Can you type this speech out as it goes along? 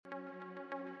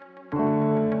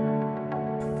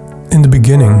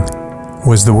beginning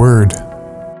was the Word.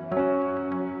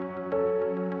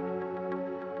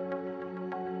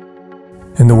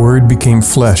 And the Word became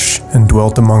flesh and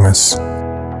dwelt among us.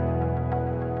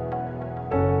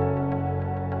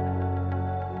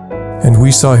 And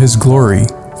we saw His glory,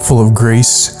 full of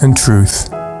grace and truth.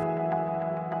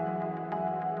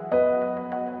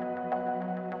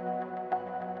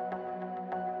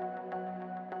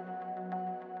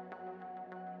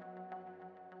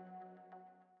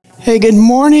 Hey, good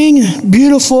morning.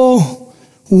 Beautiful,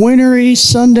 wintry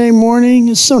Sunday morning.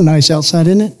 It's so nice outside,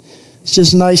 isn't it? It's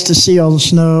just nice to see all the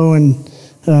snow. And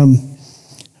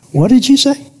what did you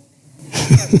say?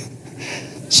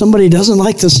 Somebody doesn't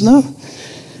like the snow?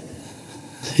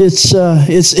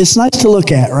 It's nice to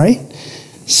look at, right?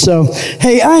 So,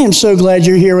 hey, I am so glad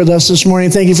you're here with us this morning.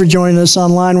 Thank you for joining us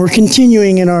online. We're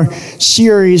continuing in our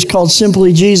series called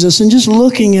Simply Jesus and just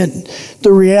looking at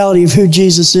the reality of who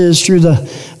Jesus is through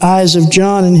the eyes of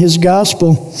John and his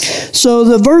gospel. So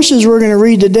the verses we're going to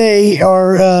read today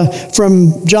are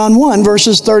from John 1,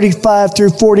 verses 35 through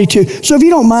 42. So if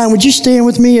you don't mind, would you stand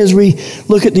with me as we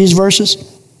look at these verses?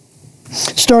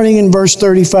 Starting in verse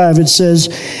 35, it says,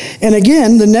 "And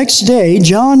again, the next day,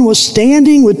 John was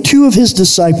standing with two of his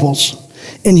disciples,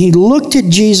 and he looked at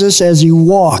Jesus as he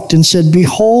walked and said,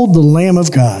 'Behold, the Lamb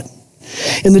of God.'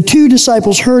 And the two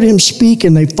disciples heard him speak,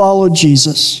 and they followed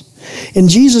Jesus. And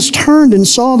Jesus turned and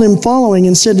saw them following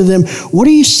and said to them, 'What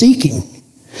are you seeking?'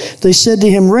 They said to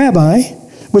him, 'Rabbi,'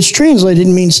 which translated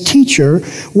means teacher,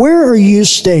 'where are you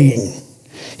staying?'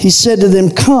 He said to them,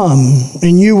 'Come,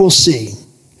 and you will see.'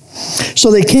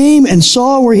 So they came and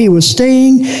saw where he was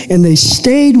staying, and they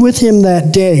stayed with him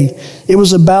that day. It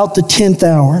was about the 10th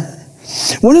hour.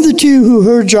 One of the two who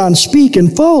heard John speak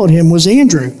and followed him was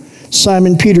Andrew,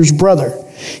 Simon Peter's brother.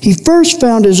 He first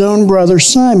found his own brother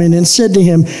Simon and said to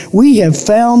him, 'We have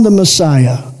found the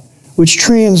Messiah,' which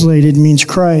translated means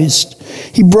Christ.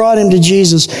 He brought him to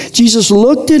Jesus. Jesus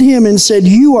looked at him and said,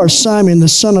 'You are Simon, the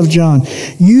son of John.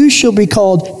 You shall be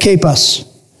called Cephas,'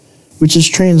 which is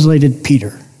translated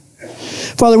Peter."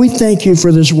 Father, we thank you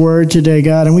for this word today,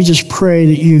 God, and we just pray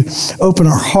that you open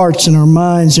our hearts and our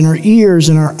minds and our ears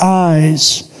and our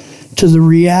eyes to the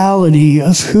reality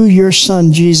of who your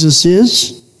Son Jesus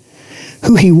is,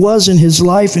 who he was in his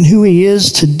life and who he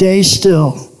is today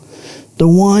still, the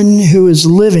one who is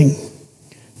living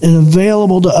and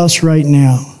available to us right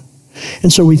now.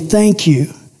 And so we thank you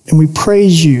and we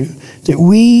praise you that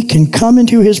we can come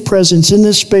into his presence in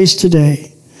this space today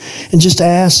and just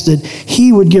ask that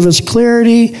he would give us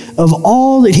clarity of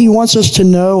all that he wants us to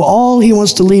know, all he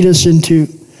wants to lead us into,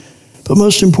 but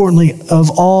most importantly,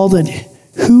 of all that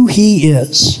who he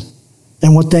is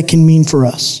and what that can mean for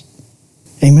us.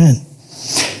 Amen.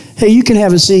 Hey, you can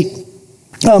have a seat.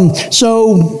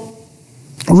 So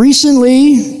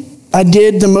recently, I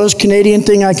did the most Canadian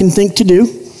thing I can think to do,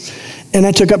 and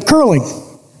I took up curling.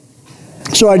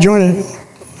 So I joined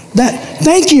that.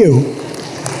 Thank you.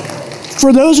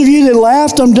 For those of you that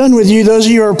laughed, I'm done with you. Those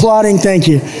of you who are applauding, thank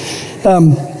you.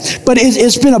 But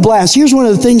it's been a blast. Here's one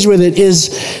of the things with it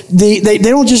is they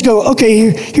don't just go,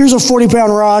 okay, here's a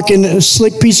 40-pound rock and a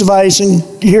slick piece of ice, and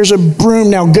here's a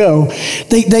broom, now go.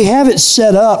 They have it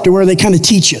set up to where they kind of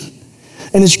teach you.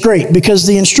 And it's great because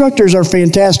the instructors are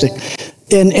fantastic.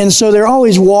 And so they're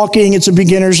always walking. It's a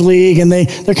beginner's league, and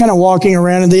they're kind of walking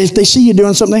around, and if they see you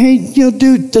doing something, hey,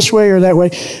 do it this way or that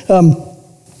way.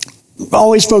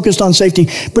 Always focused on safety.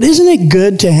 But isn't it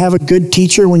good to have a good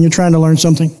teacher when you're trying to learn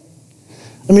something?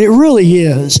 I mean, it really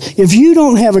is. If you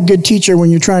don't have a good teacher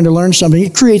when you're trying to learn something,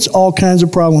 it creates all kinds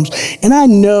of problems. And I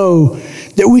know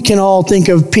that we can all think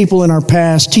of people in our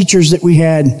past, teachers that we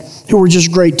had who were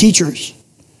just great teachers.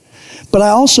 But I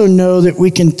also know that we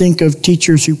can think of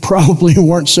teachers who probably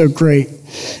weren't so great.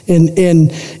 And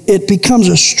it becomes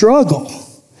a struggle.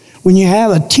 When you have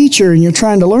a teacher and you're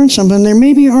trying to learn something, they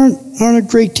maybe aren't a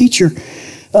great teacher.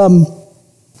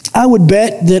 I would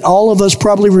bet that all of us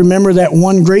probably remember that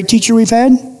one great teacher we've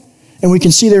had, and we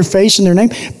can see their face and their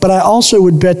name. But I also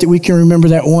would bet that we can remember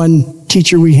that one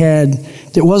teacher we had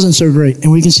that wasn't so great,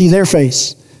 and we can see their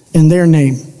face and their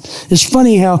name. It's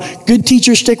funny how good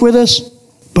teachers stick with us,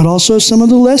 but also some of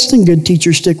the less than good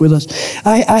teachers stick with us.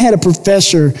 I had a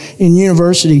professor in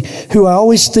university who I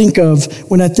always think of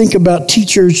when I think about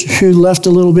teachers who left a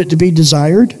little bit to be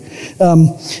desired.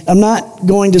 I'm not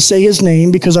going to say his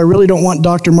name because I really don't want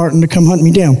Dr. Martin to come hunt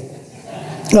me down.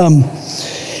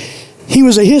 He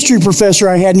was a history professor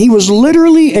I had, and he was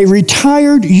literally a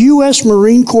retired U.S.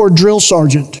 Marine Corps drill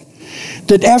sergeant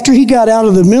that after he got out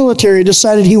of the military,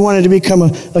 decided he wanted to become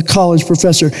a college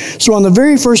professor. So on the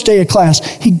very first day of class,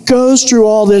 he goes through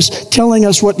all this, telling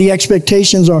us what the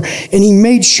expectations are. And he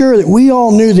made sure that we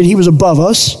all knew that he was above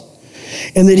us,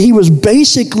 and that he was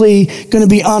basically going to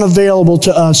be unavailable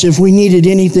to us if we needed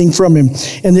anything from him.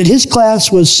 And that his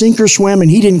class was sink or swim,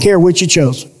 and he didn't care which you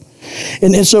chose.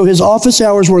 And so his office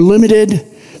hours were limited,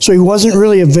 so he wasn't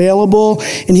really available.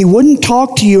 And he wouldn't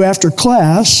talk to you after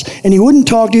class, and he wouldn't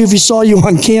talk to you if he saw you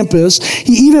on campus.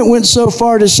 He even went so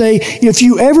far to say, if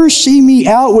you ever see me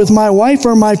out with my wife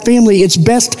or my family, it's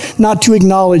best not to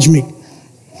acknowledge me.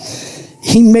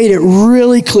 He made it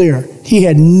really clear he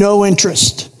had no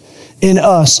interest in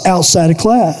us outside of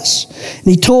class. And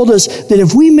he told us that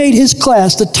if we made his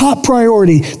class the top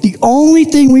priority, the only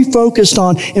thing we focused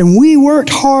on, and we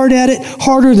worked hard at it,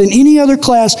 harder than any other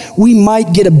class, we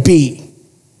might get a B.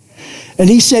 And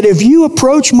he said, if you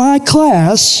approach my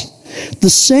class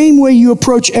the same way you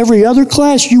approach every other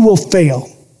class, you will fail.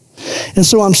 And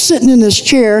so I'm sitting in this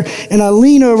chair, and I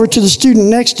lean over to the student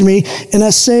next to me, and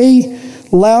I say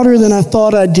louder than I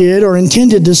thought I did or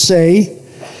intended to say,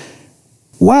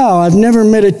 wow, I've never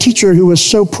met a teacher who was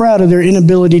so proud of their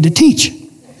inability to teach.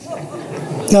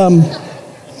 And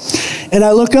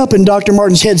I look up and Dr.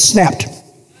 Martin's head snapped.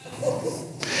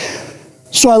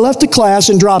 So I left the class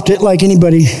and dropped it like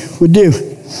anybody would do.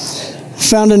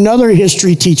 Found another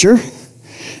history teacher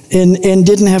and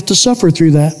didn't have to suffer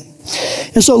through that.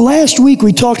 And so last week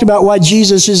we talked about why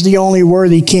Jesus is the only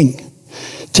worthy king.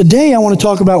 Today I want to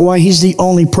talk about why he's the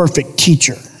only perfect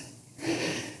teacher.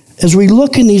 As we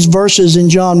look in these verses in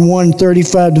John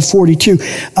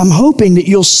 1:35-42, I'm hoping that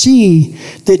you'll see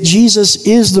that Jesus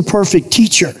is the perfect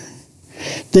teacher.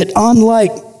 That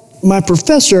unlike my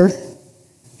professor,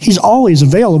 he's always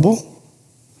available.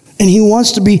 And he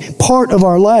wants to be part of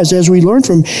our lives as we learn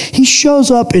from him. He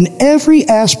shows up in every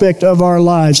aspect of our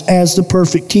lives as the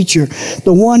perfect teacher.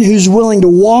 The one who's willing to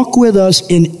walk with us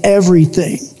in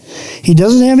everything. He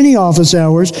doesn't have any office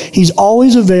hours. He's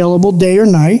always available day or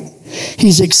night.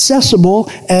 He's accessible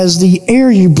as the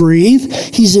air you breathe.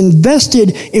 He's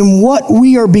invested in what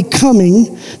we are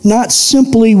becoming, not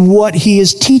simply what he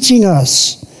is teaching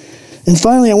us. And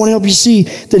finally, I want to help you see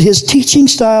that his teaching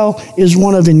style is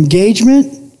one of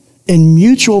engagement and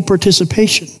mutual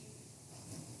participation.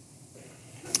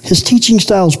 His teaching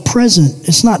style is present.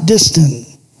 It's not distant.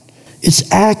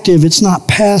 It's active. It's not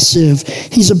passive.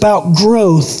 He's about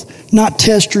growth, not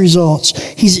test results.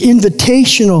 He's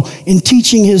invitational in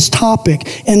teaching his topic,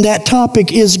 and that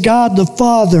topic is God the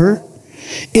Father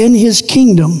in his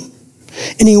kingdom.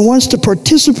 And he wants to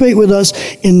participate with us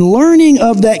in learning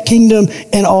of that kingdom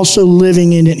and also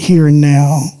living in it here and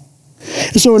now.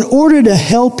 And so in order to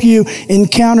help you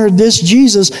encounter this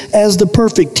Jesus as the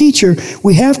perfect teacher,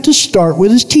 we have to start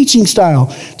with his teaching style.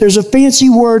 There's a fancy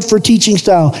word for teaching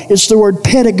style. It's the word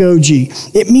pedagogy.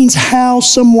 It means how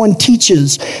someone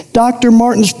teaches. Dr.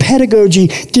 Martin's pedagogy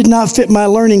did not fit my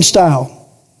learning style.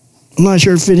 I'm not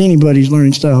sure it fit anybody's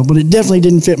learning style, but it definitely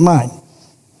didn't fit mine.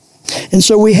 And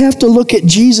so we have to look at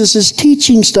Jesus'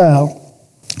 teaching style.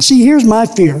 See, here's my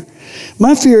fear.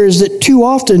 My fear is that too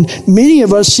often, many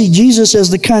of us see Jesus as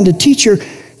the kind of teacher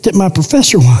that my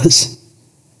professor was.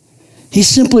 He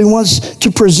simply wants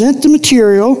to present the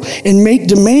material and make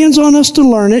demands on us to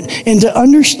learn it and to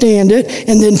understand it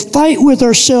and then fight with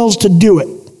ourselves to do it.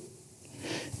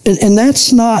 And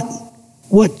that's not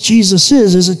what Jesus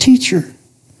is as a teacher.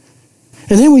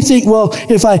 And then we think, well,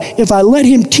 if I let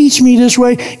him teach me this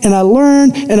way and I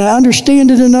learn and I understand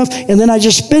it enough and then I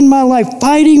just spend my life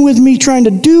fighting with me trying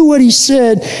to do what he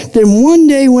said, then one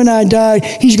day when I die,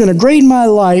 he's going to grade my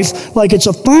life like it's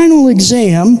a final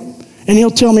exam and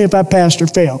he'll tell me if I passed or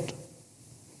failed.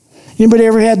 Anybody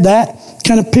ever had that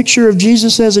kind of picture of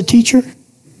Jesus as a teacher?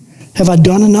 Have I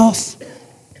done enough?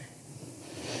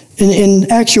 In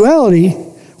actuality,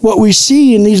 what we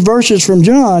see in these verses from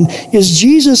John is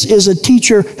Jesus is a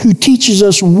teacher who teaches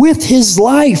us with his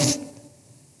life.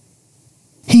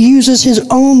 He uses his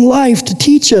own life to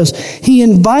teach us. He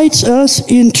invites us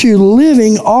into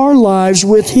living our lives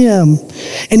with him.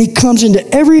 And he comes into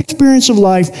every experience of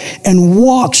life and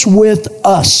walks with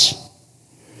us.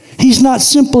 He's not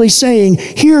simply saying,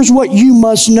 here's what you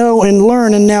must know and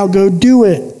learn and now go do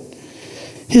it.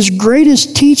 His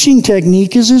greatest teaching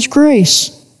technique is his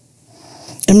grace.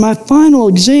 And my final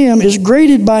exam is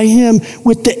graded by him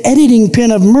with the editing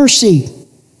pen of mercy.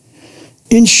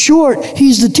 In short,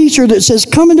 he's the teacher that says,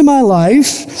 come into my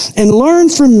life and learn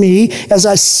from me as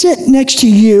I sit next to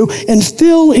you and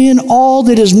fill in all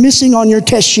that is missing on your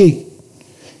test sheet,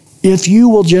 if you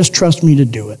will just trust me to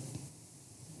do it.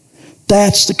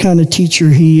 That's the kind of teacher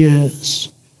he is.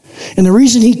 And the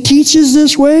reason he teaches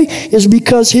this way is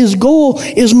because his goal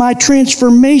is my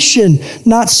transformation,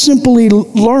 not simply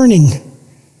learning.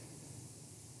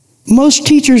 Most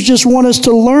teachers just want us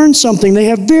to learn something. They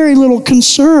have very little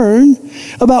concern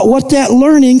about what that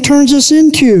learning turns us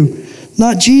into,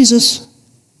 not Jesus.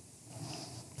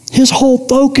 His whole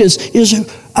focus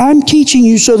is, I'm teaching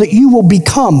you so that you will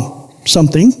become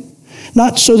something,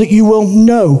 not so that you will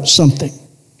know something.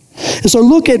 And so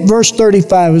look at verse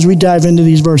 35 as we dive into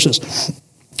these verses.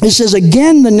 It says,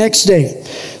 again the next day.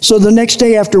 So the next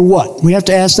day after what? We have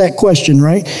to ask that question,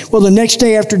 right? Well, the next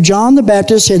day after John the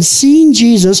Baptist had seen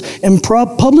Jesus and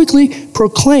publicly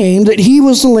proclaimed that he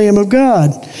was the Lamb of God.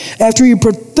 After he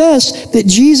professed that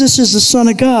Jesus is the Son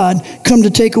of God, come to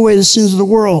take away the sins of the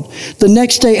world. The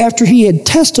next day after he had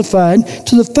testified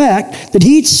to the fact that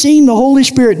he'd seen the Holy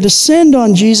Spirit descend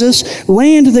on Jesus,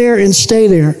 land there and stay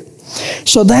there.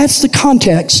 So that's the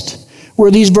context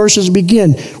where these verses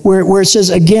begin, where it says,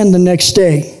 again the next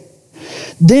day.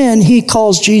 Then he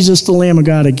calls Jesus the Lamb of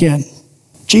God again.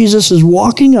 Jesus is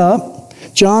walking up,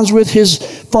 John's with his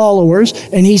followers,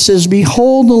 and he says,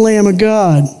 behold the Lamb of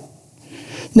God.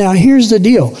 Now here's the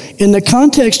deal. In the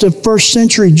context of first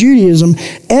century Judaism,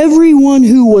 everyone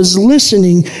who was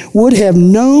listening would have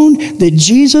known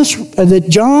that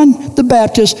John the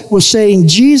Baptist was saying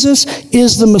Jesus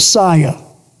is the Messiah,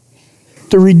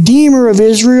 the Redeemer of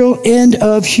Israel and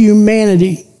of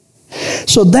humanity.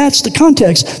 So that's the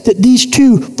context, that these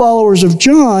two followers of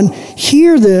John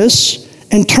hear this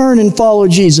and turn and follow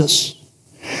Jesus.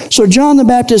 So John the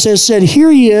Baptist has said, here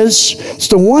he is. It's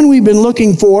the one we've been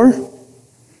looking for.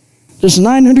 This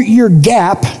 900-year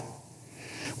gap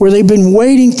where they've been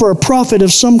waiting for a prophet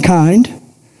of some kind,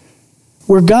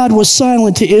 where God was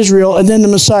silent to Israel, and then the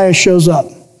Messiah shows up.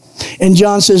 And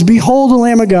John says, behold the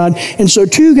Lamb of God. And so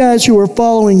two guys who were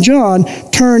following John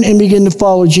turn and begin to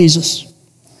follow Jesus.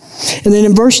 And then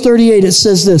in verse 38 it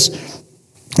says this,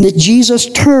 that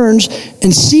Jesus turns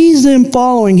and sees them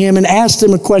following him and asks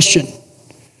them a question.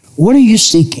 What are you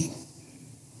seeking?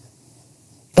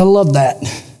 I love that.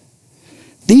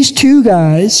 These two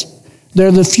guys,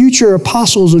 they're the future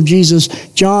apostles of Jesus,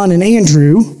 John and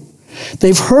Andrew.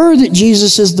 They've heard that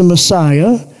Jesus is the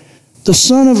Messiah, the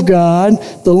Son of God,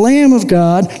 the Lamb of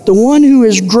God, the one who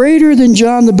is greater than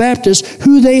John the Baptist,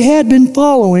 who they had been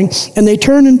following, and they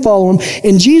turn and follow him.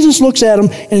 And Jesus looks at them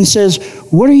and says,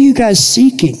 what are you guys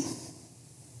seeking?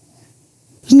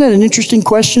 Isn't that an interesting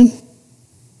question?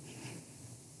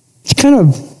 It's kind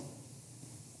of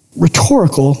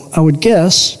rhetorical, I would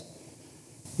guess,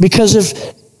 because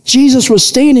if Jesus was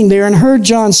standing there and heard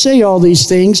John say all these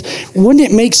things, wouldn't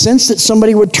it make sense that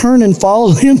somebody would turn and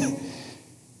follow him?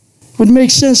 It would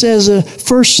make sense as a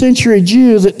first century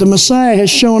Jew that the Messiah has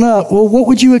shown up. Well, what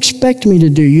would you expect me to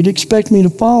do? You'd expect me to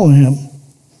follow him.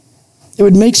 It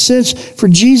would make sense for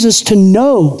Jesus to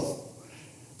know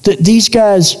that these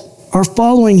guys are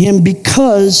following him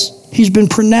because he's been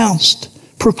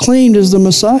proclaimed as the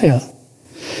Messiah.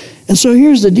 And so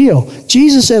here's the deal.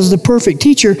 Jesus, as the perfect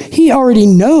teacher, he already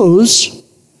knows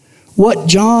what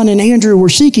John and Andrew were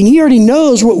seeking. He already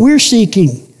knows what we're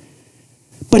seeking.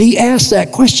 But he asked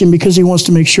that question because he wants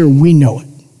to make sure we know it.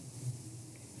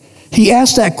 He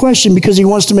asked that question because he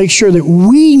wants to make sure that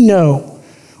we know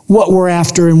what we're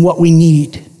after and what we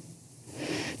need.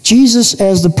 Jesus,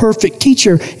 as the perfect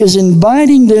teacher, is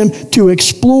inviting them to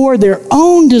explore their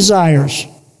own desires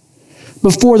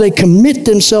before they commit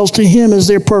themselves to him as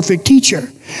their perfect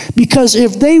teacher. Because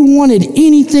if they wanted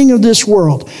anything of this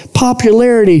world,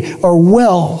 popularity or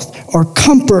wealth or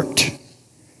comfort,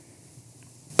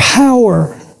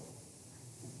 power,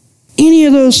 any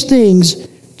of those things,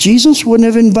 Jesus wouldn't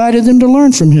have invited them to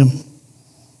learn from him,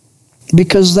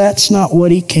 because that's not what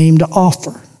he came to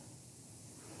offer.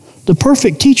 The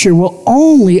perfect teacher will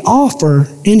only offer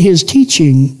in his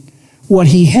teaching what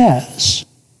he has.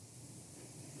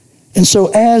 And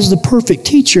so as the perfect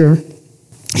teacher,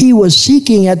 he was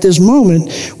seeking at this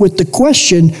moment with the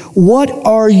question, what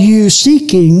are you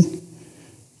seeking?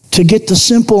 To get the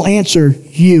simple answer,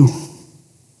 you.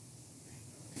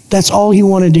 That's all he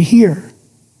wanted to hear.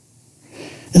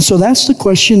 And so that's the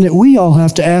question that we all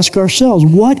have to ask ourselves.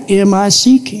 What am I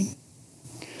seeking?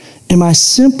 Am I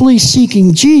simply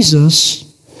seeking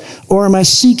Jesus, or am I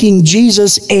seeking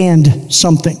Jesus and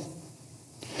something?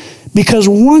 Because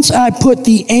once I put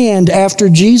the and after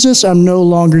Jesus, I'm no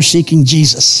longer seeking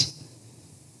Jesus.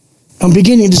 I'm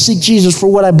beginning to seek Jesus for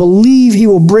what I believe he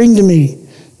will bring to me,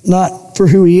 not for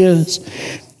who he is.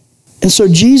 And so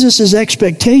Jesus'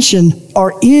 expectation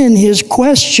are in his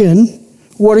question,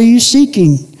 what are you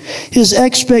seeking? His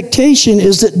expectation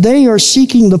is that they are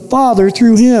seeking the Father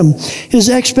through him. His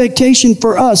expectation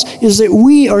for us is that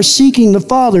we are seeking the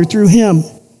Father through him.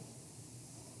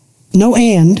 No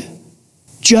and,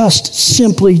 just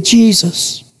simply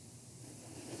Jesus.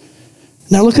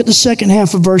 Now look at the second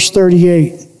half of verse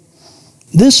 38.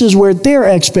 This is where their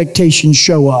expectations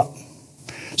show up.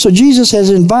 So Jesus has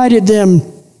invited them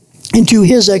into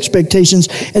his expectations,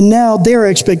 and now their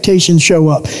expectations show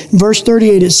up. In verse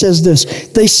 38 it says this,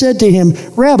 they said to him,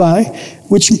 Rabbi,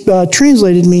 which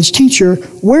translated means teacher,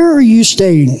 where are you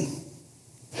staying?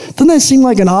 Doesn't that seem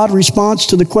like an odd response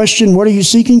to the question, what are you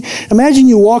seeking? Imagine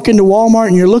you walk into Walmart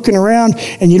and you're looking around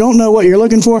and you don't know what you're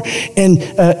looking for, and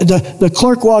the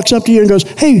clerk walks up to you and goes,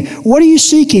 hey, what are you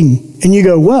seeking? And you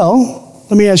go, well,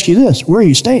 let me ask you this, where are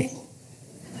you staying?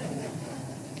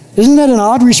 Isn't that an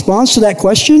odd response to that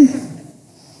question?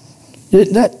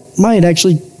 That might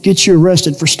actually get you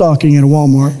arrested for stalking at a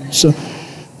Walmart, so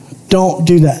don't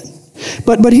do that.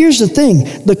 But here's the thing.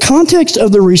 The context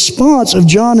of the response of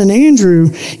John and Andrew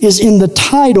is in the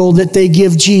title that they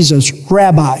give Jesus,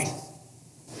 Rabbi.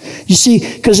 You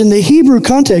see, because in the Hebrew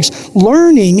context,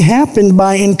 learning happened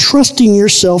by entrusting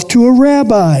yourself to a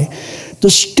rabbi. The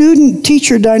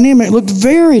student-teacher dynamic looked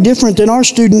very different than our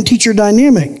student-teacher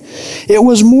dynamic. It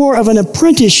was more of an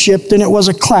apprenticeship than it was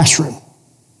a classroom.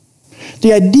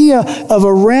 The idea of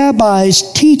a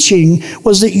rabbi's teaching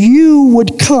was that you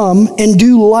would come and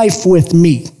do life with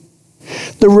me.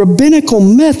 The rabbinical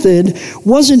method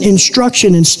wasn't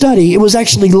instruction and study, it was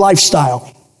actually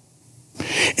lifestyle.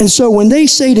 And so when they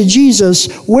say to Jesus,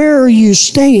 where are you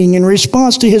staying? In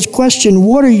response to his question,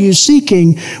 what are you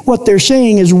seeking? What they're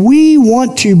saying is, we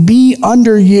want to be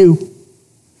under you.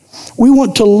 We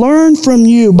want to learn from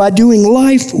you by doing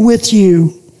life with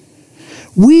you.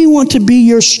 We want to be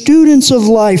your students of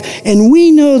life, and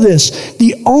we know this.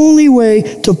 The only way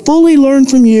to fully learn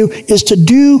from you is to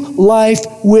do life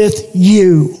with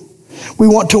you. We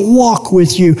want to walk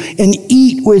with you and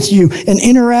eat with you and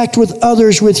interact with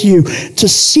others with you. To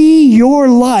see your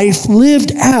life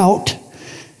lived out,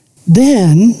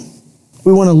 then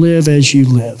we want to live as you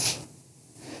live.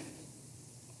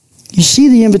 You see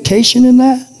the invitation in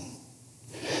that?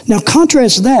 Now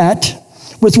contrast that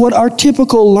with what our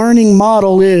typical learning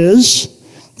model is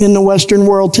in the Western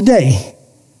world today.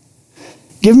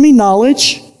 Give me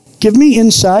knowledge, give me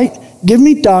insight, give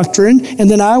me doctrine,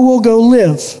 and then I will go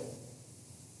live.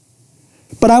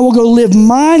 But I will go live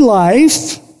my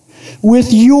life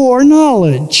with your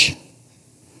knowledge.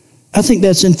 I think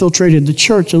that's infiltrated the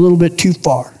church a little bit too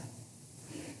far.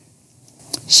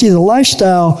 See, the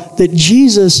lifestyle that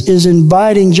Jesus is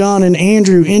inviting John and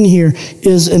Andrew in here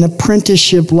is an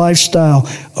apprenticeship lifestyle.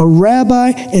 A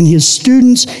rabbi and his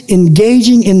students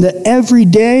engaging in the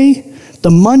everyday,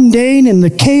 the mundane, and the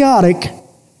chaotic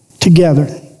together.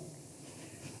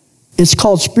 It's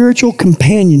called spiritual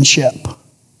companionship.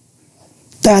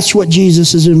 That's what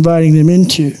Jesus is inviting them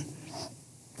into.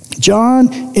 John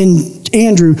and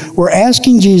Andrew were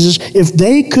asking Jesus if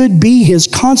they could be his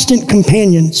constant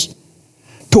companions,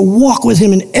 to walk with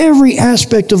him in every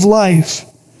aspect of life.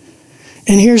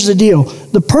 And here's the deal.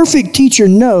 The perfect teacher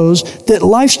knows that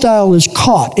lifestyle is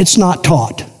caught, it's not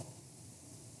taught.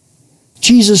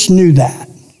 Jesus knew that.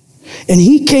 And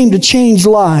he came to change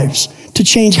lives, to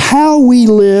change how we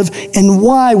live and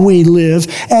why we live,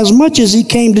 as much as he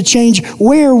came to change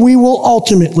where we will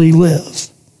ultimately live.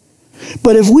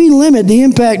 But if we limit the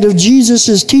impact of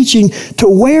Jesus' teaching to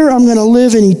where I'm going to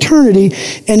live in eternity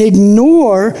and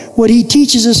ignore what he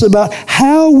teaches us about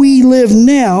how we live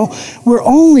now, we're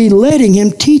only letting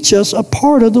him teach us a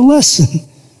part of the lesson.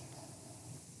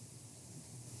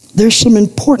 There's some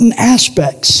important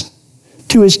aspects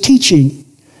to his teaching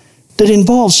that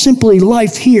involve simply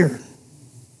life here.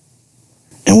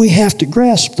 And we have to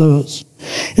grasp those.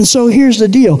 And so here's the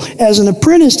deal. As an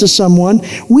apprentice to someone,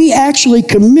 we actually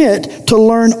commit to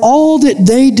learn all that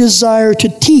they desire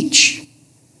to teach,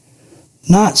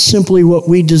 not simply what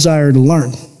we desire to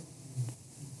learn.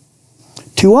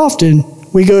 Too often,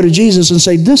 we go to Jesus and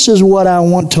say, this is what I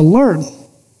want to learn.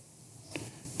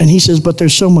 And he says, but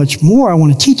there's so much more I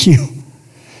want to teach you.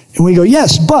 And we go,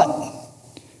 yes, but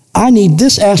I need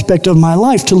this aspect of my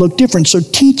life to look different, so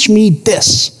teach me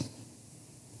this.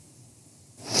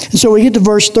 And so we get to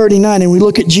verse 39 and we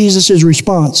look at Jesus'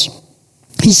 response.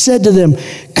 He said to them,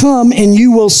 come and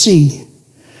you will see.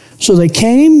 So they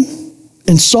came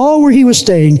and saw where he was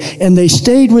staying, and they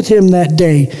stayed with him that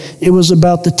day. It was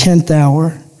about the 10th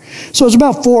hour. So it's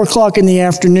about 4 o'clock in the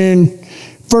afternoon.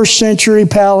 First century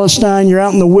Palestine, you're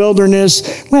out in the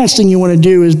wilderness. Last thing you want to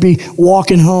do is be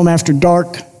walking home after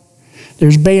dark.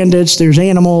 There's bandits, there's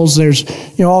animals, there's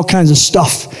all kinds of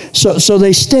stuff. So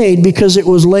they stayed because it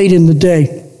was late in the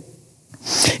day.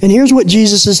 And here's what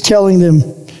Jesus is telling them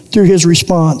through his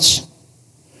response.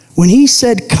 When he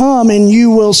said, "Come and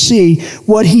you will see,"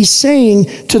 what he's saying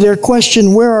to their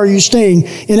question, "Where are you staying?"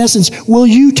 In essence, "Will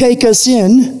you take us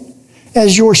in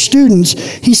as your students?"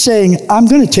 He's saying, "I'm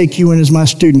going to take you in as my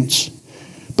students,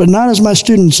 but not as my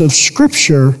students of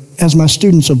Scripture, as my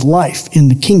students of life in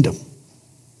the kingdom.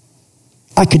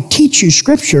 I could teach you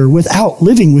Scripture without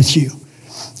living with you.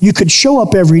 You could show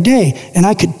up every day, and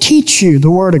I could teach you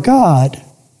the Word of God.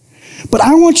 But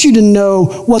I want you to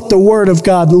know what the Word of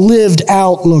God lived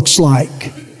out looks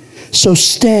like. So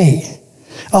stay.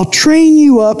 I'll train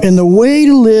you up in the way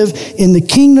to live in the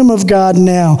kingdom of God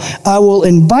now. I will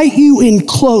invite you in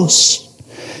close,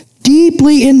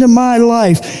 deeply into my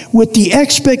life, with the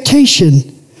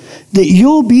expectation that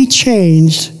you'll be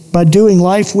changed by doing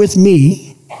life with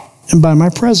me and by my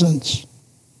presence."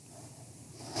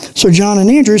 So John and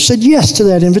Andrew said yes to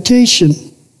that invitation.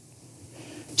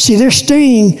 See, their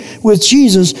staying with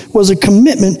Jesus was a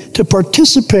commitment to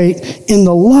participate in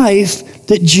the life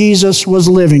that Jesus was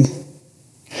living.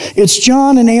 It's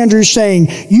John and Andrew saying,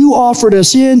 "You offered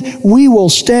us in, we will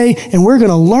stay, and we're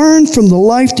going to learn from the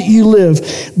life that you live."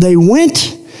 They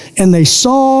went, and they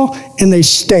saw, and they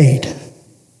stayed.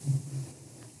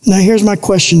 Now here's my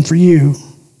question for you.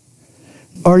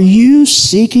 Are you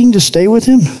seeking to stay with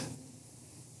him?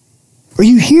 Are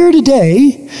you here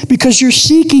today because you're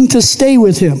seeking to stay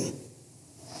with him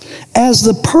as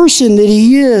the person that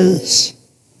he is,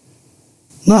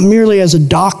 not merely as a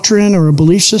doctrine or a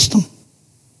belief system?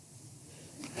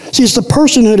 See, it's the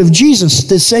personhood of Jesus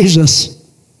that saves us.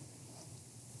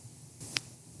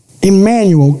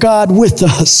 Emmanuel, God with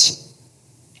us.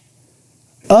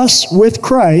 Us with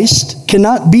Christ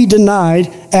cannot be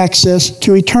denied access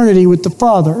to eternity with the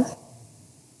Father.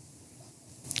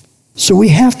 So we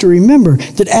have to remember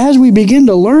that as we begin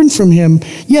to learn from him,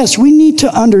 yes, we need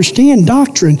to understand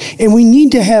doctrine and we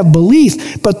need to have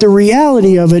belief, but the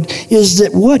reality of it is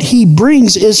that what he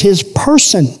brings is his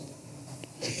person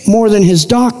more than his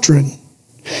doctrine.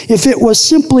 If it was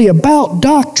simply about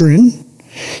doctrine,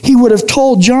 he would have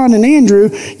told John and Andrew,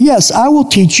 "Yes, I will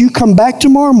teach you. Come back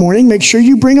tomorrow morning. Make sure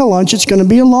you bring a lunch. It's going to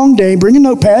be a long day. Bring a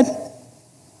notepad.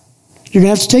 You're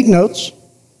going to have to take notes,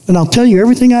 and I'll tell you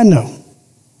everything I know.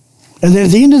 And then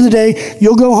at the end of the day,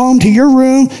 you'll go home to your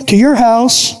room, to your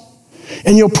house,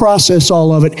 and you'll process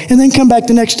all of it. And then come back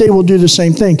the next day, we'll do the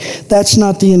same thing." That's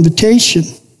not the invitation.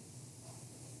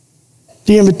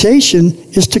 The invitation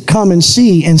is to come and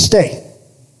see and stay,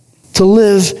 to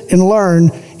live and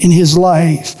learn in his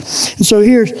life. And so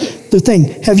here's the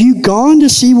thing. Have you gone to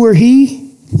see where he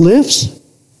lives?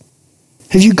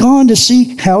 Have you gone to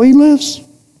see how he lives?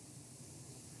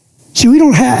 See, we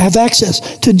don't have access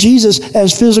to Jesus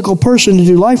as physical person to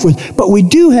do life with, but we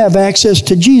do have access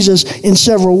to Jesus in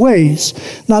several ways,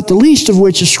 not the least of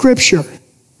which is Scripture.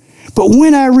 But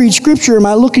when I read Scripture, am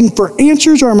I looking for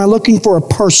answers or am I looking for a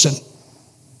person?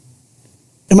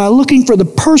 Am I looking for the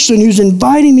person who's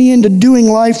inviting me into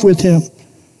doing life with him?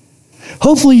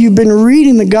 Hopefully you've been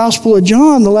reading the Gospel of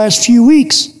John the last few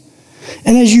weeks.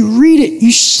 And as you read it,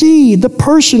 you see the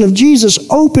person of Jesus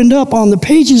opened up on the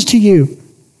pages to you,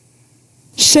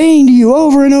 saying to you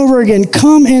over and over again,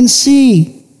 "Come and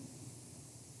see."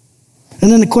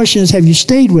 And then the question is, have you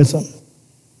stayed with him?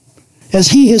 As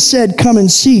he has said, "Come and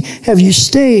see," have you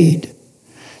stayed?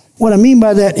 What I mean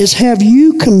by that is, have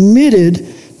you committed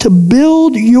to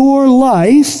build your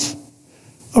life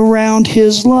around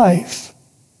his life?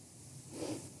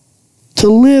 To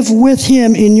live with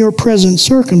him in your present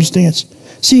circumstance.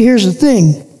 See, here's the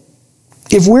thing.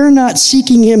 If we're not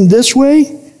seeking him this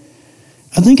way,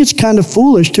 I think it's kind of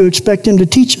foolish to expect him to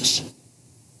teach us.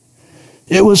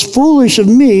 It was foolish of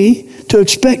me to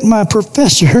expect my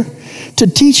professor to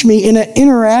teach me in an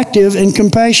interactive and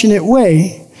compassionate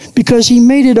way, because he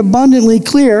made it abundantly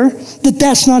clear that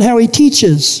that's not how he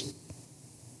teaches.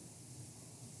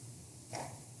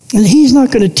 And he's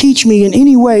not going to teach me in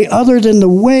any way other than the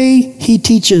way he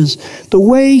teaches. The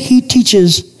way he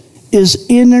teaches is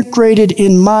integrated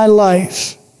in my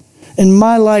life, and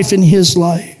my life in his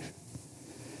life.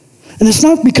 And it's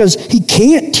not because he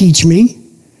can't teach me,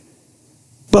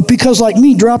 but because, like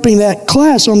me dropping that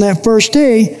class on that first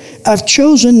day, I've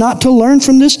chosen not to learn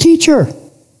from this teacher.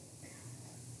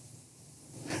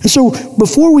 And so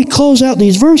before we close out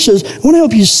these verses, I want to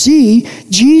help you see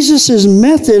Jesus'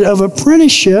 method of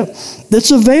apprenticeship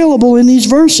that's available in these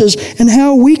verses and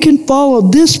how we can follow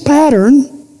this pattern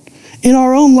in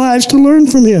our own lives to learn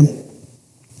from him.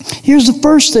 Here's the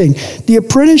first thing. The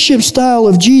apprenticeship style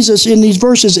of Jesus in these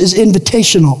verses is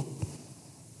invitational.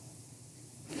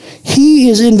 He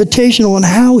is invitational in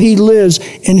how he lives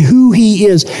and who he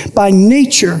is. By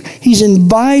nature, he's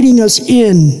inviting us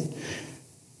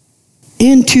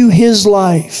into his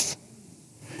life.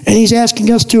 And he's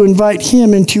asking us to invite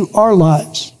him into our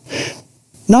lives.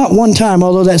 Not one time,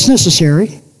 although that's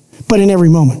necessary, but in every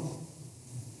moment.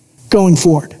 Going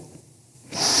forward.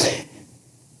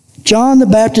 John the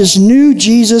Baptist knew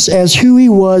Jesus as who he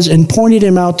was and pointed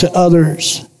him out to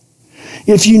others.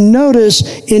 If you notice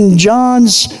in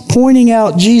John's pointing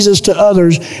out Jesus to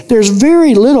others, there's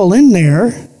very little in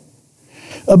there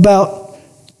about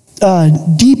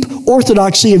deep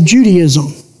orthodoxy of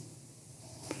Judaism.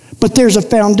 But there's a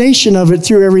foundation of it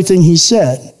through everything he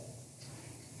said.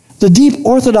 The deep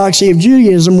orthodoxy of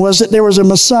Judaism was that there was a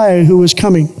Messiah who was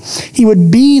coming. He would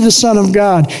be the Son of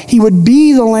God. He would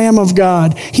be the Lamb of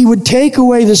God. He would take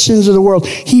away the sins of the world.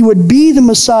 He would be the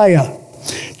Messiah.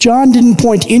 John didn't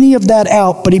point any of that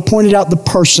out, but he pointed out the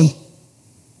person.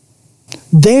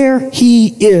 There he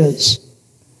is.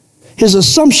 His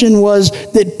assumption was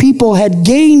that people had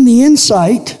gained the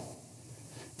insight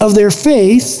of their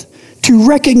faith to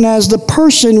recognize the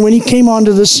person when he came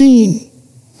onto the scene.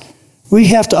 We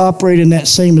have to operate in that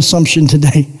same assumption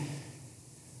today.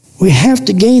 We have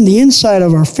to gain the insight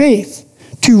of our faith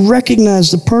to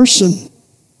recognize the person.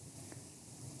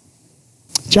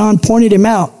 John pointed him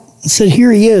out and said,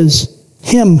 here he is,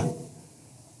 him.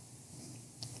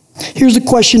 Here's the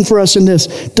question for us in this.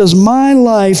 Does my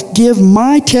life give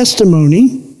my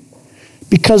testimony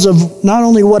because of not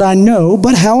only what I know,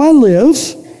 but how I live?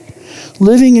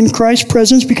 Living in Christ's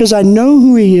presence because I know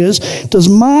who he is. Does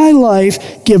my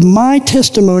life give my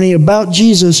testimony about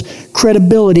Jesus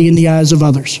credibility in the eyes of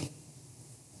others?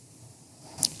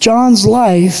 John's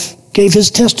life gave his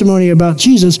testimony about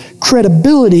Jesus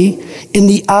credibility in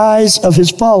the eyes of his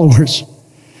followers.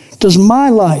 Does my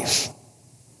life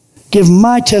give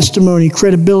my testimony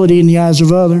credibility in the eyes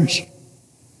of others?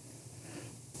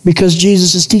 Because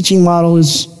Jesus' teaching model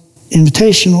is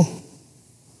invitational.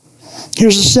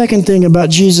 Here's the second thing about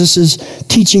Jesus'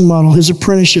 teaching model, his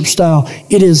apprenticeship style.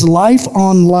 It is life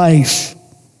on life.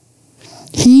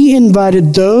 He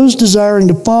invited those desiring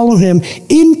to follow him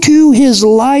into his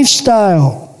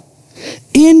lifestyle,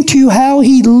 into how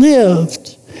he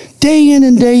lived day in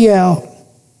and day out,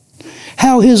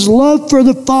 how his love for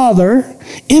the Father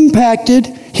impacted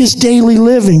his daily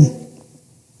living.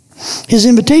 His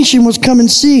invitation was come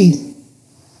and see.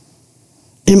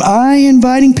 Am I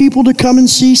inviting people to come and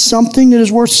see something that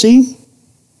is worth seeing?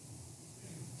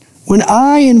 When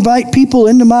I invite people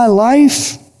into my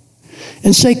life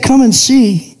and say, come and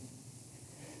see,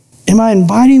 am I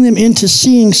inviting them into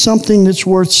seeing something that's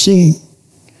worth seeing?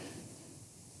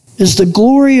 Is the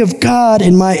glory of God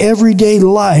in my everyday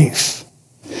life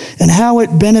and how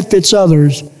it benefits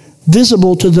others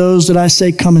visible to those that I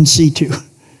say come and see to?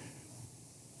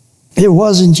 It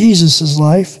was in Jesus'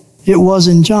 life. It was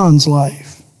in John's life.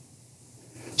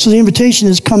 So the invitation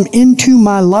is come into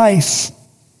my life.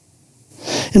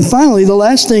 And finally, the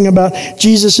last thing about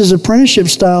Jesus' apprenticeship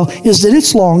style is that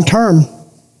it's long term.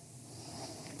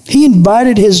 He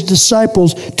invited his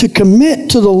disciples to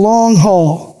commit to the long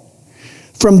haul.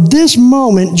 From this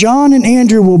moment, John and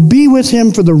Andrew will be with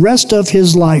him for the rest of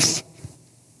his life.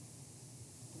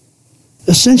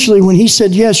 Essentially, when he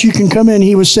said, yes, you can come in,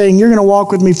 he was saying, you're going to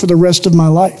walk with me for the rest of my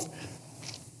life.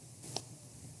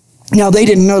 Now, they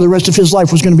didn't know the rest of his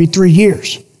life was going to be 3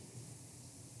 years.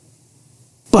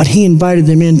 But he invited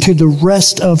them into the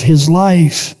rest of his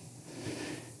life.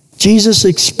 Jesus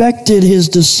expected his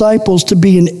disciples to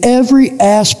be in every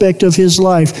aspect of his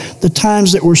life, the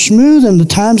times that were smooth and the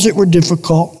times that were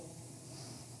difficult.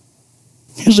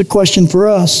 Here's a question for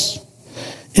us.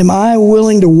 Am I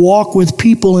willing to walk with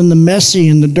people in the messy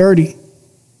and the dirty?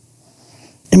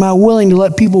 Am I willing to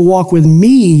let people walk with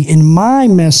me in my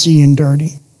messy and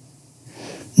dirty?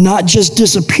 Not just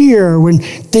disappear when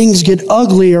things get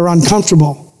ugly or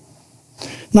uncomfortable.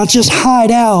 Not just hide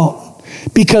out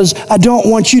because I don't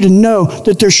want you to know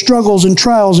that there's struggles and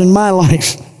trials in my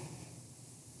life.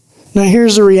 Now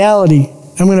here's the reality.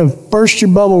 I'm going to burst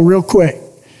your bubble real quick.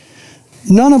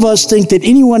 None of us think that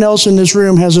anyone else in this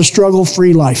room has a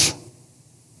struggle-free life.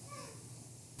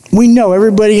 We know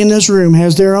everybody in this room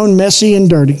has their own messy and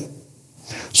dirty.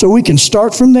 So we can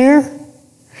start from there.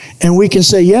 And we can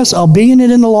say, yes, I'll be in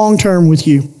it in the long term with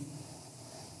you.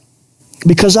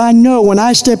 Because I know when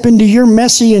I step into your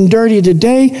messy and dirty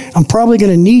today, I'm probably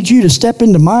going to need you to step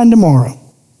into mine tomorrow.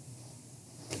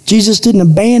 Jesus didn't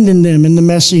abandon them in the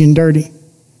messy and dirty.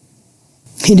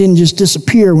 He didn't just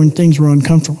disappear when things were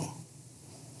uncomfortable.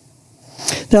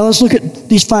 Now let's look at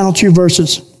these final two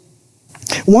verses.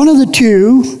 One of the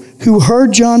two who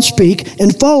heard John speak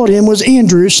and followed him was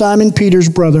Andrew, Simon Peter's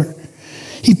brother.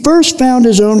 He first found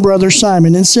his own brother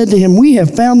Simon and said to him, "We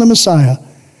have found the Messiah,"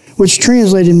 which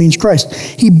translated means Christ.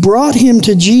 He brought him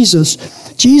to Jesus.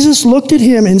 Jesus looked at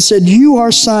him and said, "You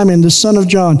are Simon, the son of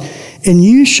John, and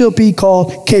you shall be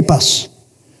called Cephas,"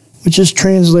 which is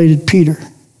translated Peter.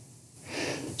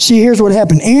 See, here's what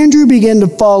happened. Andrew began to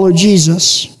follow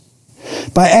Jesus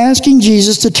by asking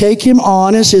Jesus to take him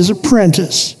on as his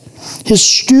apprentice, his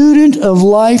student of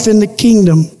life in the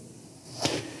kingdom.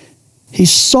 He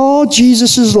saw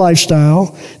Jesus'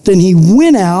 lifestyle, then he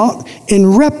went out and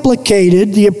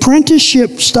replicated the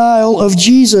apprenticeship style of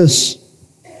Jesus.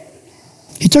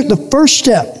 He took the first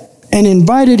step and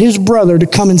invited his brother to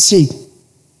come and see.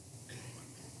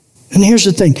 And here's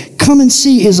the thing. Come and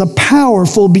see is a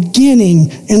powerful beginning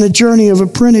in the journey of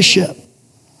apprenticeship.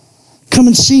 Come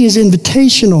and see is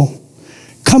invitational.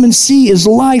 Come and see is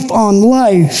life on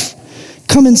life.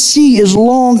 Come and see is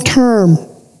long term.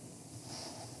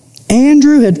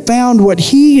 Andrew had found what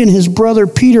he and his brother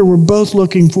Peter were both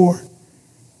looking for.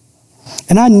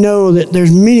 And I know that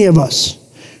there's many of us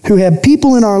who have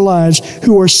people in our lives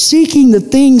who are seeking the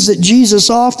things that Jesus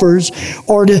offers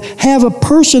or to have a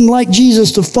person like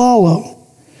Jesus to follow.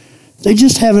 They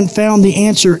just haven't found the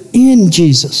answer in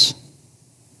Jesus.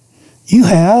 You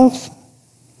have.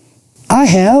 I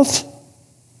have.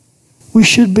 We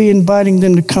should be inviting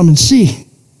them to come and see.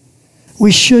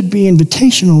 We should be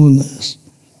invitational in this.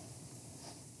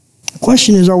 The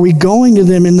question is, are we going to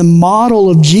them in the model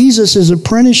of Jesus'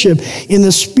 apprenticeship, in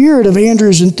the spirit of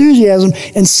Andrew's enthusiasm,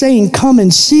 and saying, "Come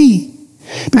and see"?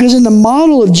 Because in the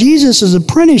model of Jesus'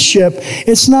 apprenticeship,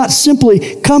 it's not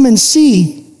simply, "Come and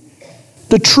see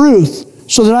the truth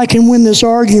so that I can win this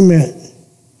argument.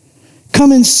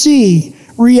 Come and see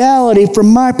reality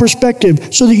from my perspective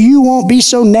so that you won't be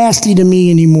so nasty to me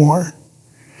anymore.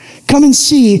 Come and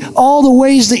see all the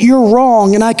ways that you're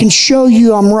wrong and I can show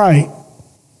you I'm right.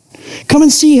 Come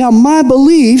and see how my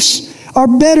beliefs are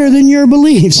better than your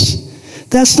beliefs."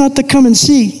 That's not the come and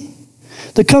see.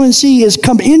 The come and see is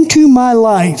come into my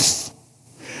life.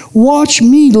 Watch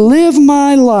me live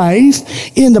my life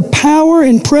in the power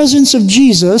and presence of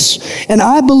Jesus, and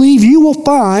I believe you will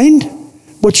find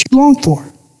what you long for.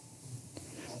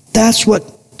 That's what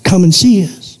come and see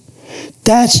is.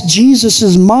 That's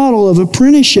Jesus' model of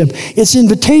apprenticeship. It's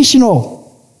invitational.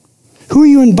 Who are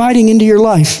you inviting into your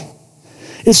life?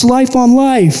 It's life on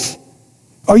life.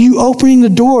 Are you opening the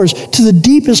doors to the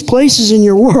deepest places in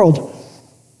your world?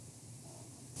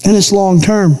 And it's long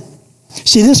term.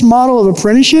 See, this model of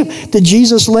apprenticeship that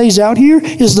Jesus lays out here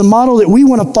is the model that we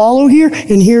want to follow here,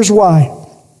 and here's why.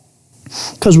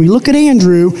 Because we look at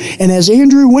Andrew, and as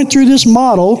Andrew went through this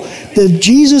model, that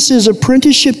Jesus'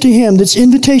 apprenticeship to him that's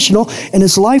invitational, and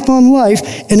it's life on life,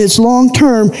 and it's long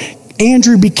term,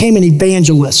 Andrew became an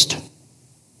evangelist.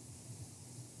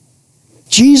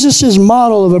 Jesus'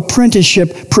 model of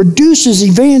apprenticeship produces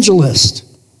evangelists.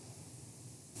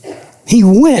 He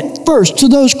went first to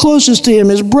those closest to him,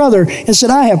 his brother, and said,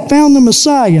 "I have found the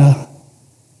Messiah."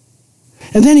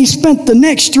 And then he spent the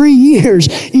next 3 years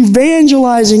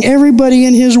evangelizing everybody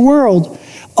in his world,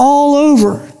 all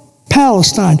over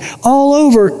Palestine, all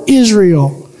over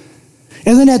Israel.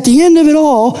 And then at the end of it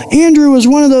all, Andrew was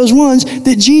one of those ones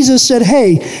that Jesus said,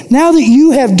 "Hey, now that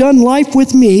you have done life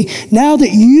with me, now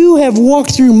that you have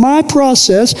walked through my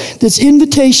process that's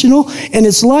invitational and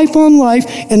it's life on life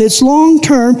and it's long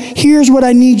term, here's what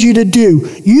I need you to do.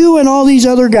 You and all these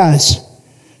other guys,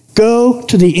 go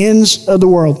to the ends of the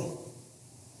world."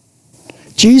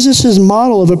 Jesus'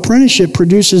 model of apprenticeship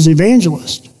produces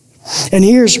evangelists. And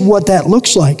here's what that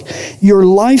looks like. Your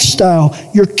lifestyle,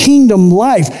 your kingdom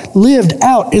life lived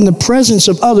out in the presence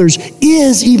of others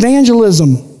is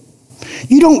evangelism.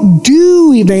 You don't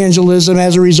do evangelism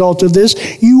as a result of this.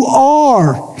 You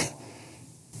are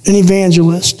an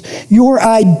evangelist. Your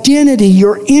identity,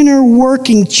 your inner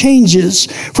working changes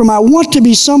from I want to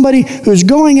be somebody who's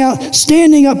going out,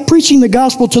 standing up, preaching the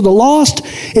gospel to the lost.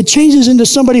 It changes into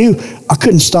somebody who I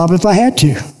couldn't stop if I had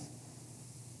to.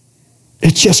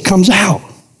 It just comes out.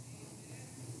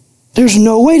 There's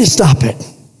no way to stop it.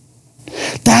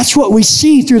 That's what we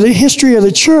see through the history of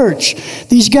the church.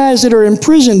 These guys that are in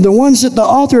prison, the ones that the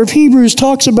author of Hebrews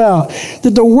talks about,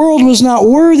 that the world was not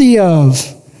worthy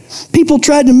of. People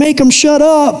tried to make them shut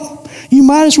up. You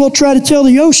might as well try to tell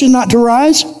the ocean not to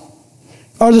rise,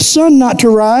 or the sun not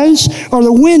to rise, or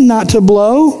the wind not to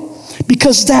blow,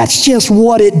 because that's just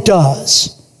what it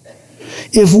does.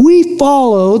 If we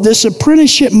follow this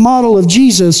apprenticeship model of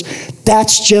Jesus,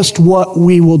 that's just what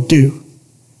we will do.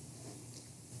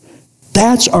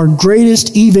 That's our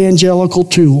greatest evangelical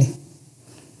tool.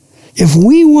 If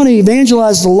we want to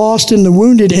evangelize the lost and the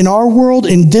wounded in our world,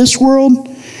 in this world,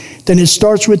 then it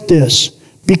starts with this.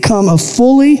 Become a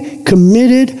fully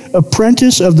committed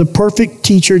apprentice of the perfect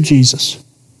teacher, Jesus.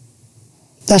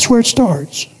 That's where it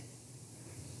starts.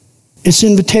 It's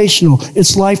invitational.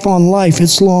 It's life on life.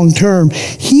 It's long term.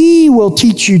 He will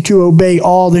teach you to obey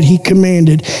all that He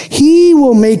commanded. He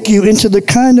will make you into the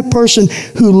kind of person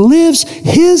who lives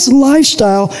His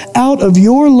lifestyle out of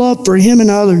your love for Him and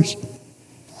others.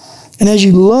 And as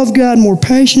you love God more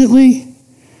passionately,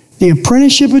 the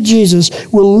apprenticeship of Jesus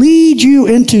will lead you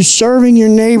into serving your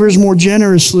neighbors more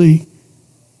generously.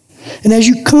 And as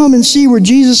you come and see where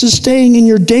Jesus is staying in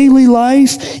your daily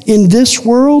life in this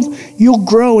world, you'll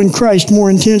grow in Christ more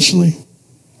intentionally.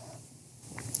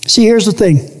 See, here's the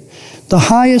thing. The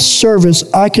highest service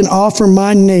I can offer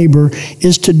my neighbor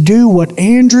is to do what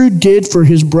Andrew did for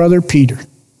his brother Peter.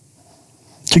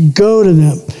 To go to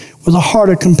them with a heart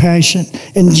of compassion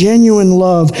and genuine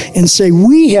love and say,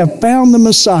 we have found the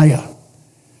Messiah,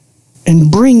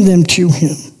 and bring them to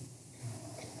Him.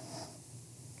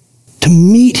 To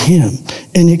meet Him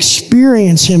and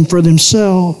experience Him for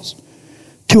themselves.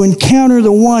 To encounter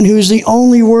the one who is the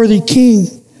only worthy King.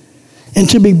 And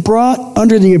to be brought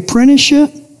under the apprenticeship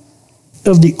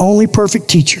of the only perfect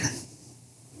teacher.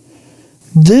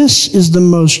 This is the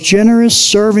most generous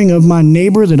serving of my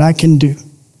neighbor that I can do.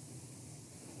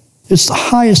 It's the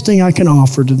highest thing I can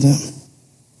offer to them.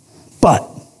 But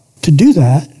to do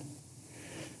that,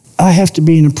 I have to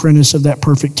be an apprentice of that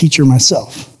perfect teacher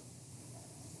myself.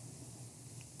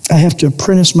 I have to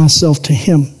apprentice myself to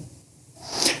Him.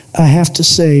 I have to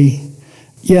say,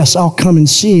 yes, I'll come and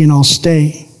see and I'll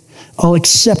stay. I'll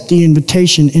accept the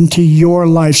invitation into your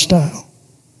lifestyle.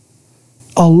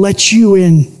 I'll let you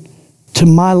in to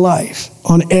my life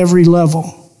on every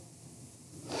level.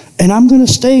 And I'm going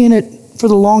to stay in it for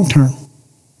the long term.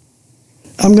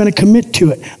 I'm going to commit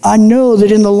to it. I know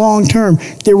that in the long term,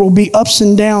 there will be ups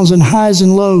and downs and highs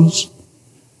and lows.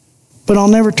 But I'll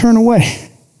never turn away.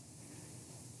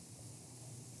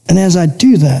 And as I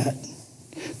do that,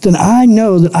 then I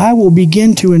know that I will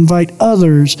begin to invite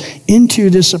others into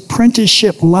this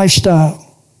apprenticeship lifestyle.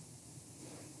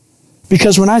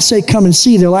 Because when I say come and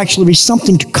see, there'll actually be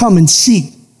something to come and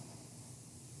see.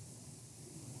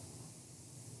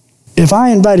 If I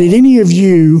invited any of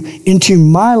you into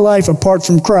my life apart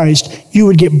from Christ, you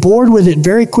would get bored with it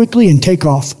very quickly and take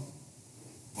off.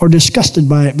 Or disgusted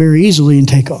by it very easily and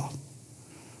take off.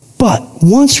 But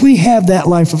once we have that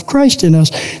life of Christ in us,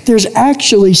 there's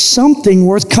actually something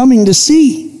worth coming to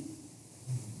see.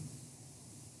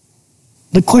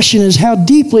 The question is, how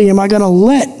deeply am I going to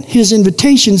let His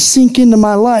invitation sink into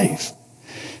my life?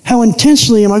 How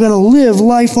intentionally am I going to live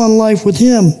life on life with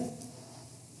Him?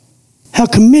 How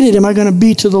committed am I going to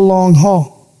be to the long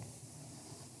haul?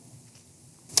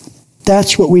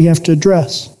 That's what we have to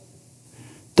address.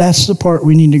 That's the part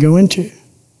we need to go into.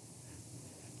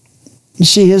 You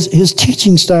see, his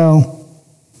teaching style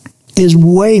is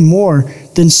way more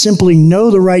than simply know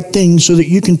the right things so that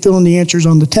you can fill in the answers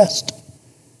on the test.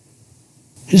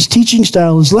 His teaching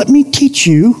style is, let me teach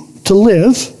you to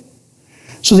live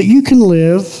so that you can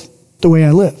live the way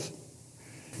I live.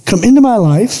 Come into my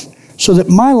life so that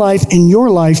my life and your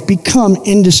life become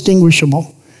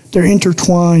indistinguishable. They're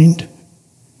intertwined.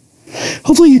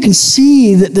 Hopefully you can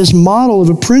see that this model of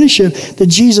apprenticeship that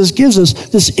Jesus gives us,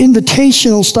 this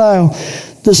invitational style,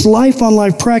 this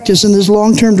life-on-life practice and this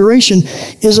long-term duration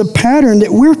is a pattern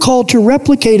that we're called to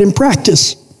replicate and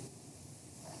practice.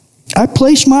 I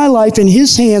place my life in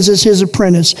His hands as His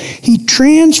apprentice. He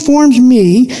transforms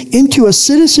me into a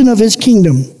citizen of His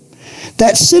kingdom.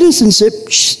 That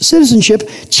citizenship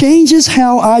changes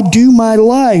how I do my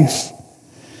life.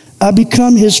 I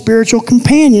become His spiritual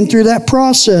companion through that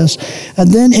process,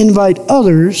 and then invite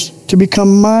others to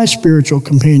become my spiritual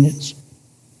companions.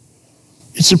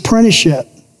 It's apprenticeship.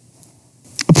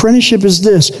 Apprenticeship is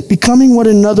this: becoming what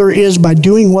another is by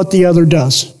doing what the other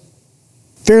does.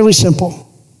 Fairly simple.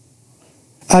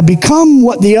 I become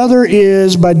what the other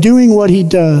is by doing what he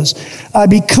does. I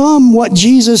become what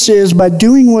Jesus is by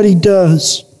doing what He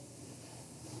does.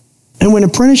 And when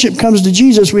apprenticeship comes to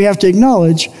Jesus, we have to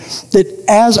acknowledge that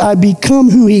as I become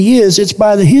who He is, it's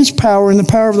by His power and the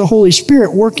power of the Holy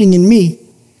Spirit working in me.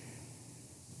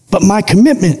 But my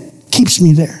commitment keeps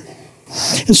me there.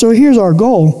 And so here's our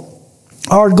goal.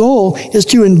 Our goal is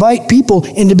to invite people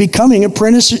into becoming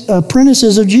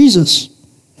apprentices of Jesus.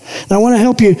 And I want to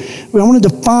help you. I want to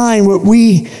define what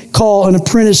we call an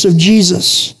apprentice of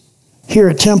Jesus here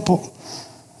at Temple.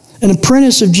 An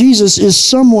apprentice of Jesus is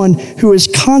someone who is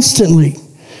constantly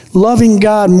loving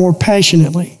God more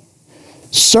passionately,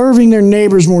 serving their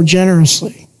neighbors more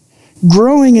generously,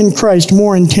 growing in Christ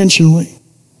more intentionally.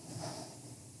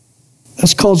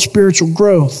 That's called spiritual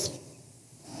growth.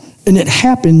 And it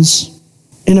happens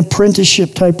in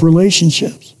apprenticeship type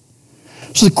relationships.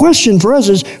 So the question for us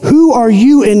is, who are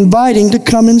you inviting to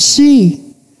come and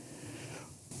see?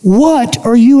 What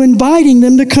are you inviting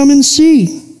them to come and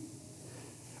see?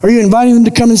 Are you inviting them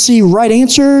to come and see right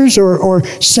answers or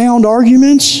sound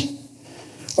arguments?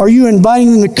 Are you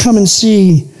inviting them to come and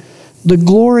see the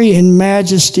glory and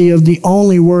majesty of the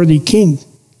only worthy King,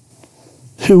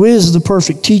 who is the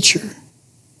perfect teacher,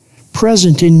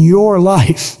 present in your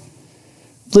life,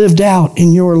 lived out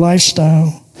in your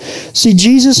lifestyle? See,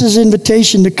 Jesus'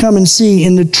 invitation to come and see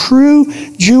in the true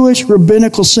Jewish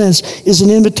rabbinical sense is an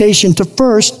invitation to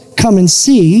first come and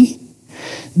see,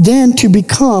 then to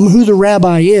become who the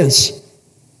rabbi is.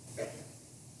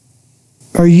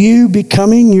 Are you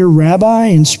becoming your rabbi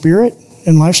in spirit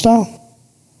and lifestyle?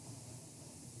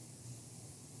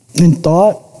 In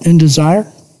thought and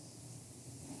desire?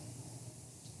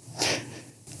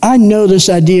 I know this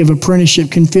idea of apprenticeship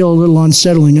can feel a little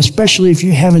unsettling, especially if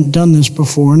you haven't done this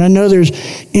before. And I know there's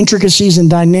intricacies and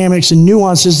dynamics and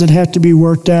nuances that have to be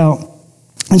worked out.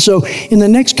 And so in the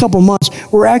next couple months,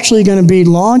 we're actually going to be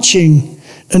launching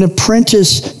an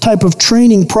apprentice type of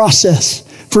training process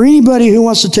for anybody who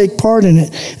wants to take part in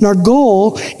it. And our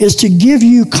goal is to give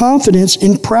you confidence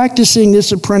in practicing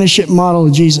this apprenticeship model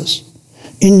of Jesus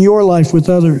in your life with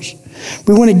others.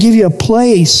 We want to give you a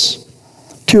place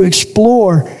to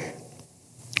explore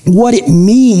what it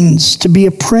means to be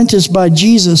apprenticed by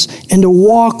Jesus and to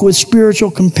walk with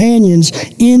spiritual companions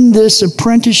in this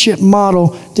apprenticeship model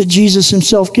that Jesus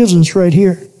himself gives us right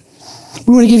here.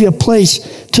 We want to give you a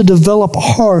place to develop a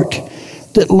heart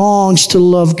that longs to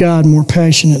love God more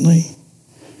passionately,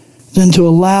 than to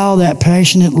allow that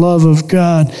passionate love of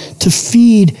God to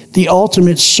feed the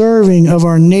ultimate serving of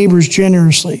our neighbors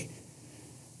generously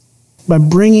by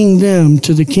bringing them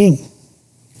to the King,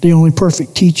 the only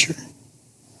perfect teacher.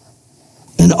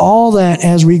 And all that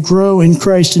as we grow in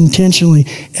Christ intentionally,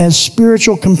 as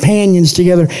spiritual companions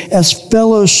together, as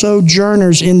fellow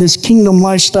sojourners in this kingdom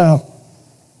lifestyle.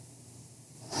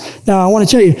 Now, I want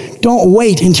to tell you, don't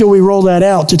wait until we roll that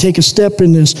out to take a step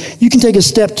in this. You can take a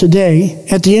step today.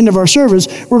 At the end of our service,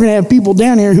 we're going to have people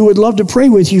down here who would love to pray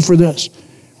with you for this.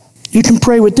 You can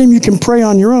pray with them, you can pray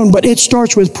on your own, but it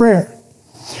starts with prayer.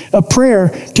 A prayer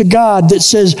to God that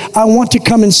says, I want to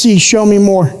come and see, show me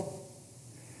more.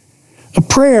 A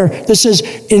prayer that says,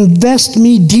 invest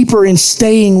me deeper in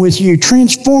staying with you.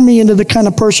 Transform me into the kind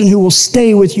of person who will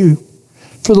stay with you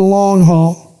for the long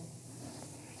haul.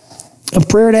 A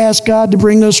prayer to ask God to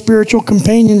bring those spiritual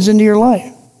companions into your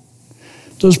life.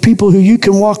 Those people who you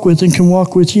can walk with and can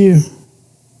walk with you.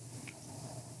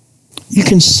 You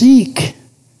can seek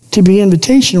to be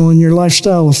invitational in your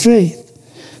lifestyle of faith,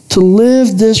 to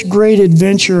live this great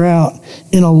adventure out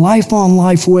in a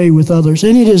life-on-life way with others.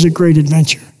 And it is a great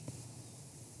adventure.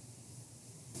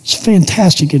 It's a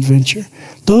fantastic adventure.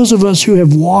 Those of us who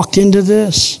have walked into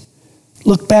this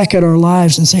look back at our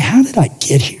lives and say, how did I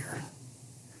get here?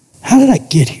 How did I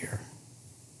get here?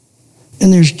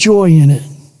 And there's joy in it.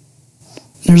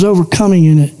 There's overcoming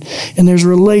in it. And there's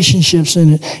relationships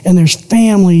in it. And there's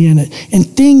family in it. And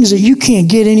things that you can't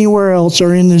get anywhere else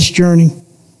are in this journey.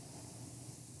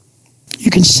 You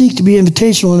can seek to be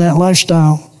invitational in that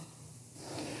lifestyle.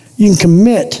 You can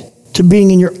commit to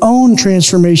being in your own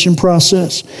transformation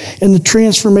process and the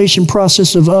transformation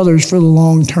process of others for the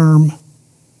long term.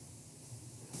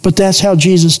 But that's how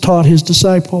Jesus taught his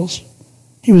disciples.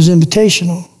 He was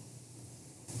invitational.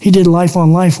 He did life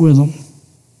on life with them.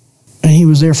 And he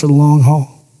was there for the long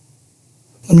haul.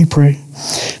 Let me pray.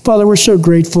 Father, we're so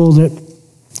grateful that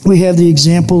we have the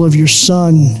example of your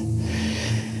Son,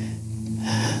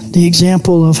 the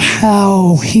example of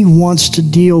how he wants to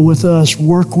deal with us,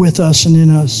 work with us and in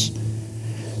us.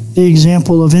 The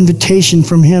example of invitation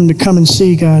from him to come and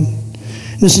see, God.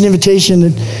 And it's an invitation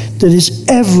that is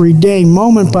every day,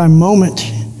 moment by moment.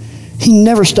 He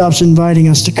never stops inviting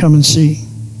us to come and see.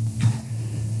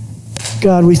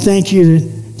 God, we thank you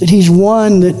that he's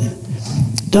one that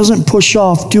doesn't push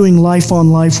off doing life on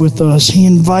life with us. He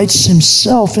invites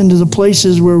himself into the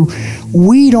places where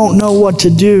we don't know what to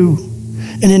do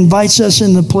and invites us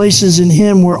in the places in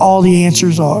him where all the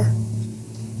answers are.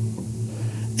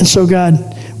 And so,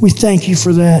 God, we thank you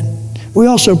for that. We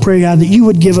also pray, God, that you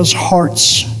would give us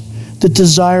hearts that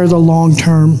desire the long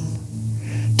term,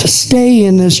 to stay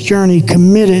in this journey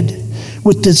committed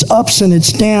with its ups and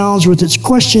its downs, with its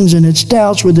questions and its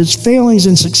doubts, with its failings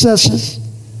and successes,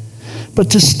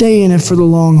 but to stay in it for the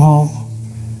long haul,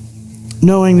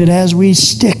 knowing that as we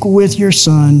stick with your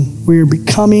Son, we are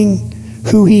becoming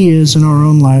who he is in our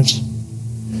own lives.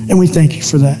 And we thank you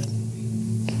for that.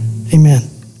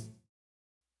 Amen.